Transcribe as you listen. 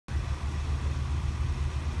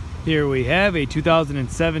Here we have a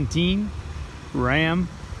 2017 Ram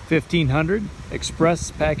 1500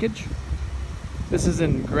 Express package. This is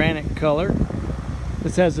in granite color.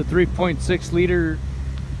 This has a 3.6 liter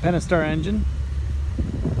Pentastar engine,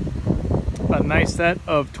 a nice set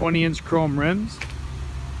of 20-inch chrome rims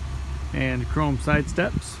and chrome side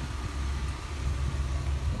steps.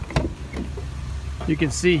 You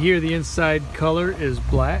can see here the inside color is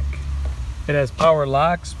black. It has power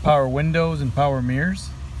locks, power windows, and power mirrors.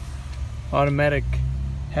 Automatic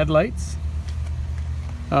headlights.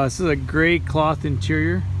 This is a gray cloth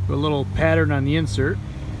interior with a little pattern on the insert.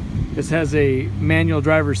 This has a manual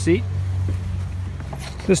driver's seat.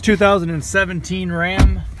 This 2017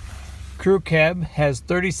 Ram Crew Cab has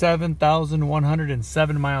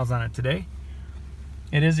 37,107 miles on it today.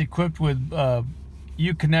 It is equipped with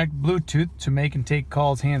Uconnect Bluetooth to make and take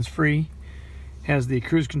calls hands-free. Has the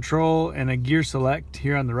cruise control and a gear select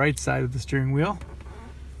here on the right side of the steering wheel.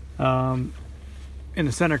 In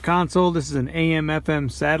the center console, this is an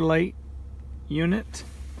AM/FM satellite unit.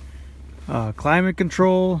 Climate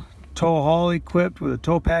control, tow haul equipped with a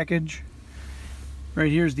tow package.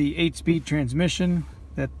 Right here's the 8-speed transmission.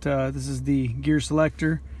 This is the gear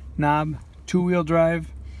selector knob, 2-wheel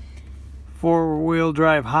drive, 4-wheel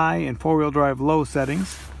drive high and 4-wheel drive low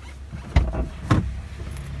settings.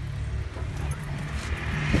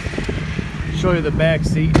 Show you the back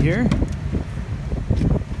seat here.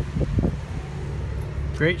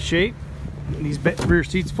 Great shape. These rear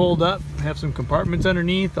seats fold up, have some compartments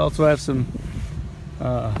underneath, also have some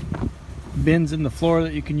bins in the floor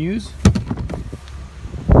that you can use.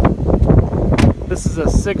 This is a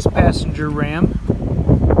 6-passenger Ram.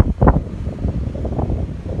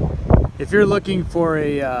 If you're looking for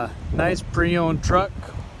a nice pre-owned truck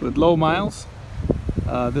with low miles,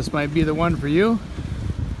 this might be the one for you.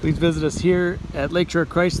 Please visit us here at Lakeshore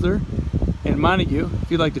Chrysler in Montague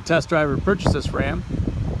if you'd like to test drive or purchase this Ram.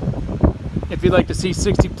 If you'd like to see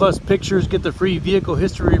 60+ pictures, get the free vehicle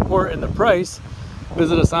history report and the price,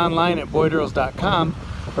 visit us online at boydearls.com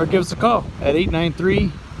or give us a call at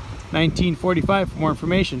 893-1945 for more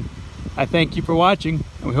information. I thank you for watching,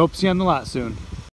 and we hope to see you on the lot soon.